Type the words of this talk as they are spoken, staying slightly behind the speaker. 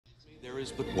There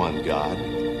is but one God.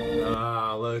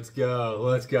 Let's go,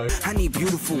 let's go. I need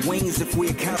beautiful wings if we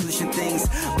accomplishing things.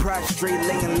 Prostrate,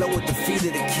 laying low at the feet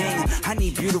of the king. I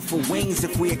need beautiful wings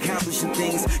if we accomplishing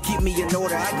things. Keep me in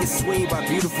order, I get swayed by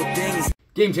beautiful things.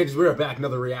 Game changers, we're back.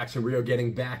 Another reaction. We are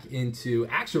getting back into,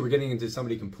 actually, we're getting into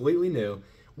somebody completely new.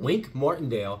 Wink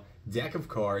Martindale, deck of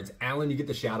cards. Alan, you get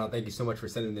the shout out. Thank you so much for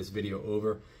sending this video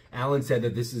over. Alan said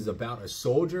that this is about a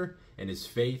soldier and his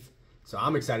faith. So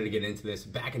I'm excited to get into this.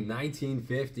 Back in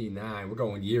 1959, we're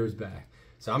going years back.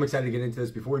 So I'm excited to get into this.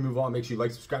 Before we move on, make sure you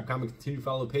like, subscribe, comment, continue to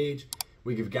follow the page.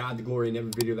 We give God the glory in every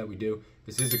video that we do.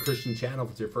 This is a Christian channel.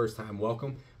 If it's your first time,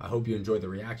 welcome. I hope you enjoyed the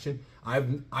reaction.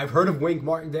 I've heard of Wink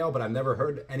Martindale, but I've never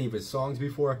heard any of his songs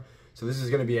before. So this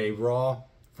is going to be a raw,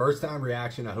 first-time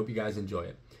reaction. I hope you guys enjoy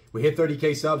it. We hit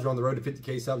 30K subs. We're on the road to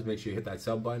 50K subs. Make sure you hit that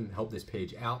sub button. Help this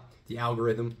page out. The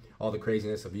algorithm, all the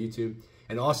craziness of YouTube.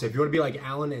 And also, if you want to be like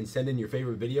Alan and send in your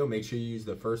favorite video, make sure you use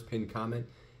the first pinned comment.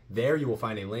 There you will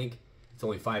find a link. It's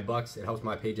only $5. It helps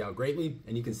my page out greatly.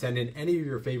 And you can send in any of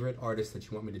your favorite artists that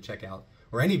you want me to check out,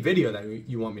 or any video that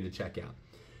you want me to check out.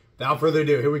 Without further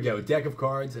ado, here we go. Deck of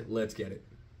cards. Let's get it.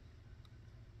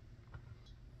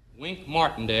 Wink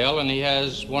Martindale, and he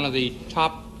has one of the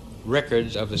top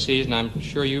records of the season. I'm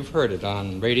sure you've heard it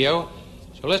on radio.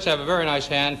 So let's have a very nice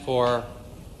hand for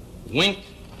Wink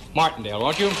Martindale,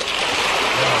 won't you?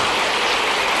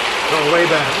 Go way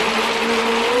back.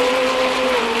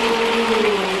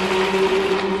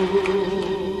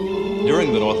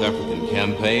 During the North African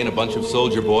campaign, a bunch of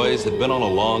soldier boys had been on a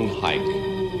long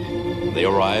hike. They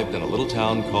arrived in a little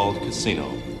town called Casino.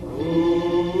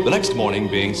 The next morning,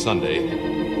 being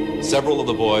Sunday, several of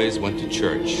the boys went to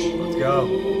church. Let's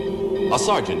go. A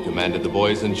sergeant commanded the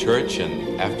boys in church,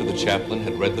 and after the chaplain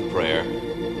had read the prayer,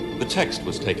 the text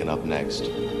was taken up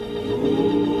next.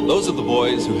 Those of the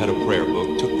boys who had a prayer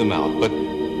book took them out, but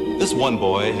this one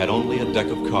boy had only a deck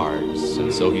of cards,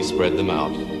 and so he spread them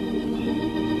out.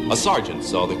 A sergeant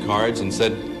saw the cards and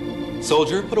said,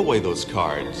 "Soldier, put away those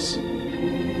cards."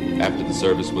 After the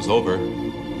service was over,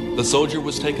 the soldier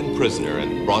was taken prisoner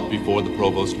and brought before the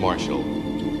provost marshal.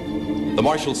 The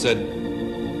marshal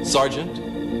said, "Sergeant,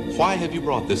 why have you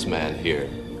brought this man here?"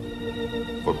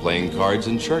 "For playing cards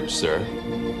in church, sir."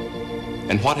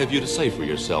 "And what have you to say for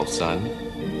yourself, son?"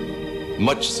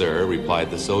 "Much, sir,"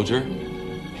 replied the soldier.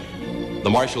 The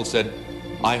marshal said,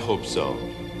 "I hope so.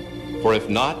 For if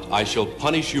not, I shall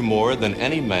punish you more than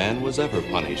any man was ever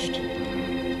punished."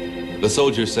 The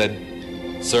soldier said,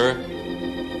 "Sir,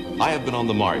 I have been on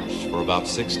the march for about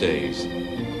 6 days.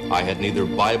 I had neither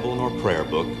Bible nor prayer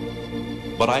book,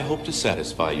 but I hope to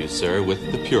satisfy you, sir,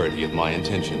 with the purity of my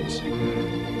intentions."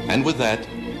 And with that,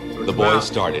 the boy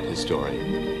started his story.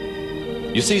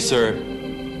 "You see, sir,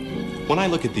 when I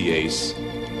look at the ace,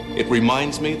 it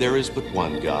reminds me there is but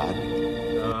one God."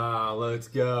 Let's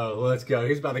go. Let's go.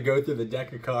 He's about to go through the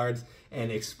deck of cards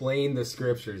and explain the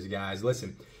scriptures, guys.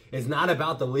 Listen, it's not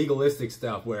about the legalistic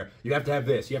stuff where you have to have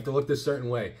this, you have to look this certain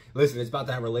way. Listen, it's about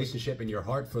that relationship in your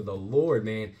heart for the Lord,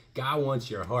 man. God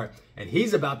wants your heart. And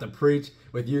he's about to preach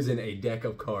with using a deck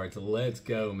of cards. Let's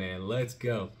go, man. Let's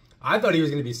go. I thought he was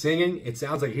going to be singing. It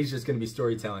sounds like he's just going to be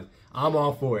storytelling. I'm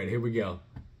all for it. Here we go.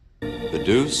 The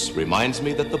deuce reminds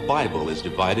me that the Bible is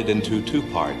divided into two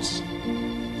parts,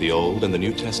 the Old and the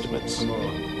New Testaments. Come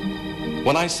on.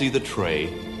 When I see the tray,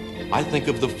 I think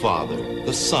of the Father,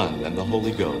 the Son, and the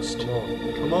Holy Ghost. Come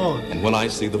on. Come on. And when I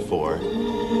see the four,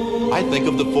 I think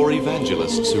of the four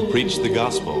evangelists who preached the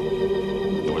gospel.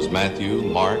 There was Matthew,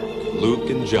 Mark, Luke,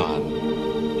 and John.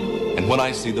 And when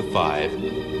I see the five,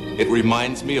 it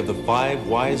reminds me of the 5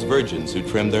 wise virgins who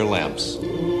trimmed their lamps.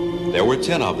 There were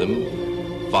 10 of them.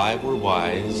 5 were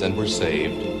wise and were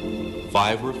saved.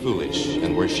 5 were foolish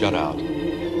and were shut out.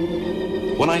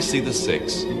 When I see the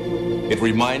 6, it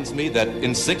reminds me that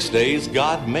in 6 days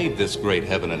God made this great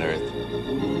heaven and earth.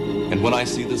 And when I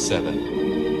see the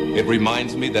 7, it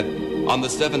reminds me that on the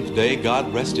 7th day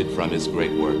God rested from his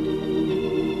great work.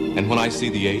 And when I see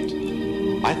the 8,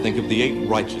 I think of the 8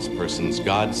 righteous persons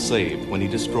God saved when he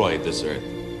destroyed this earth.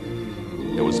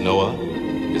 There was Noah,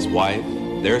 his wife,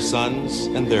 their sons,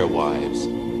 and their wives.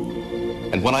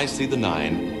 And when I see the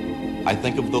 9, I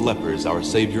think of the lepers our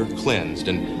Savior cleansed,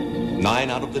 and 9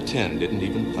 out of the 10 didn't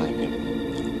even thank him.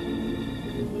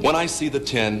 When I see the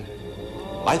 10,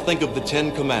 I think of the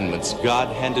 10 commandments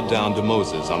God handed down to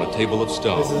Moses on a table of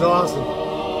stone. This is awesome.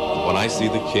 And when I see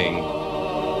the King,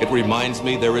 it reminds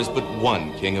me there is but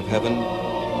one King of heaven,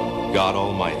 God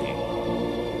Almighty.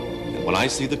 And when I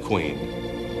see the Queen,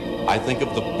 I think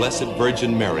of the Blessed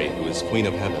Virgin Mary, who is Queen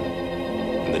of Heaven,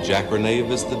 and the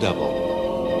jackanapes is the devil.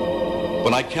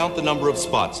 When I count the number of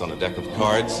spots on a deck of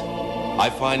cards, I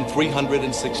find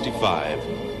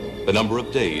 365, the number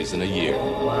of days in a year.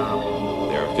 Wow.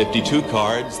 There are 52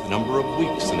 cards, the number of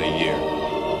weeks in a year.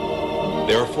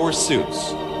 There are 4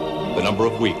 suits, the number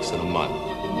of weeks in a month.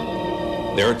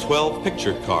 There are 12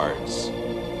 picture cards,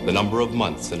 the number of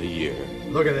months in a year.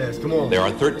 Look at this, come on. There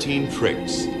are 13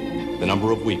 tricks, the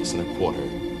number of weeks in a quarter.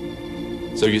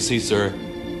 So you see, sir,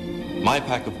 my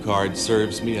pack of cards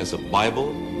serves me as a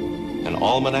Bible, an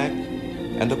almanac,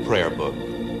 and a prayer book.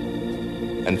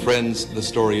 And friends, the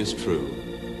story is true.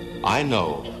 I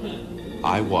know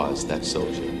I was that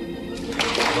soldier.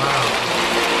 Wow.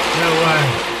 No way.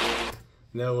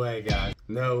 No way, guys.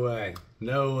 No way.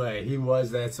 No way. He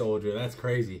was that soldier. That's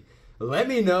crazy. Let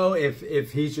me know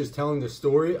if he's just telling the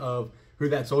story of who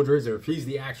that soldier is, or if he's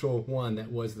the actual one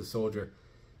that was the soldier.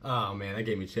 Oh, man, that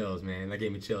gave me chills, man. That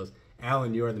gave me chills.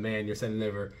 Alan, you're the man. You're sending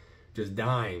over just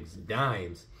dimes.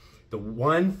 The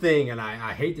one thing, and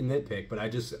I hate to nitpick, but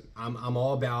I'm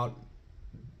all about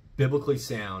biblically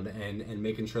sound and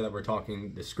making sure that we're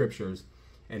talking the scriptures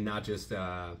and not just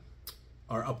our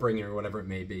upbringing or whatever it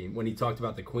may be. When he talked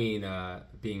about the queen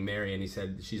being Mary and he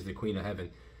said she's the queen of heaven,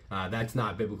 that's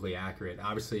not biblically accurate.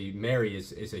 Obviously, Mary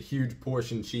is a huge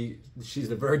portion. She's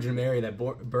the Virgin Mary that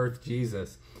birthed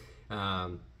Jesus.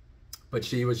 But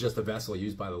she was just a vessel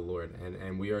used by the Lord,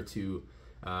 and we are to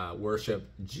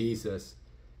worship Jesus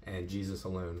and Jesus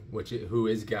alone, who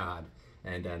is God,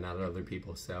 and not other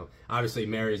people. So obviously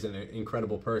Mary is an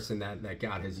incredible person that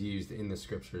God has used in the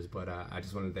scriptures, but I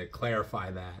just wanted to clarify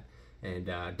that. And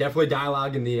definitely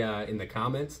dialogue in the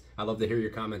comments. I'd love to hear your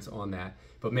comments on that.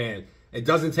 But man, it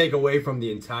doesn't take away from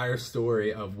the entire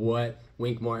story of what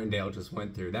Wink Martindale just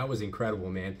went through. That was incredible,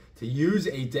 man. To use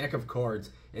a deck of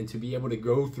cards and to be able to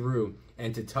go through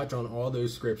and to touch on all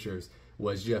those scriptures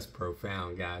was just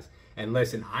profound, guys. And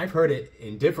listen, I've heard it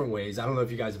in different ways. I don't know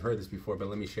if you guys have heard this before, but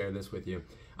let me share this with you.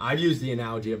 I've used the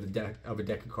analogy of a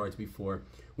deck of cards before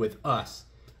with us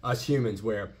humans,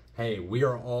 where, hey, we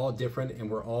are all different and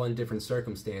we're all in different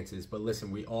circumstances, but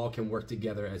listen, we all can work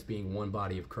together as being one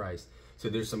body of Christ. So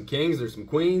there's some kings, there's some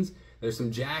queens, there's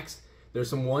some jacks, there's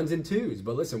some ones and twos,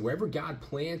 but listen, wherever God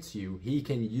plants you, he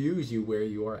can use you where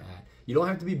you are at. You don't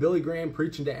have to be Billy Graham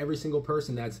preaching to every single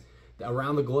person that's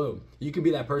around the globe. You can be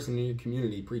that person in your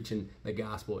community preaching the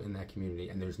gospel in that community,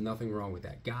 and there's nothing wrong with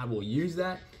that. God will use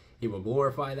that. He will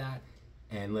glorify that.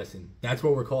 And listen, that's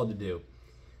what we're called to do.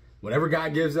 Whatever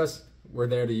God gives us, we're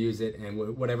there to use it,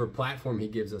 and whatever platform he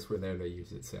gives us, we're there to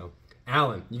use it. So,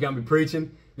 Alan, you got me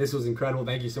preaching. This was incredible.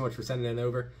 Thank you so much for sending that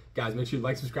over. Guys, make sure you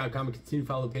like, subscribe, comment, continue to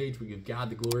follow the page. We give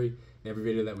God the glory in every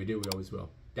video that we do. We always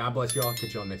will. God bless you all.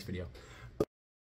 Catch you on the next video.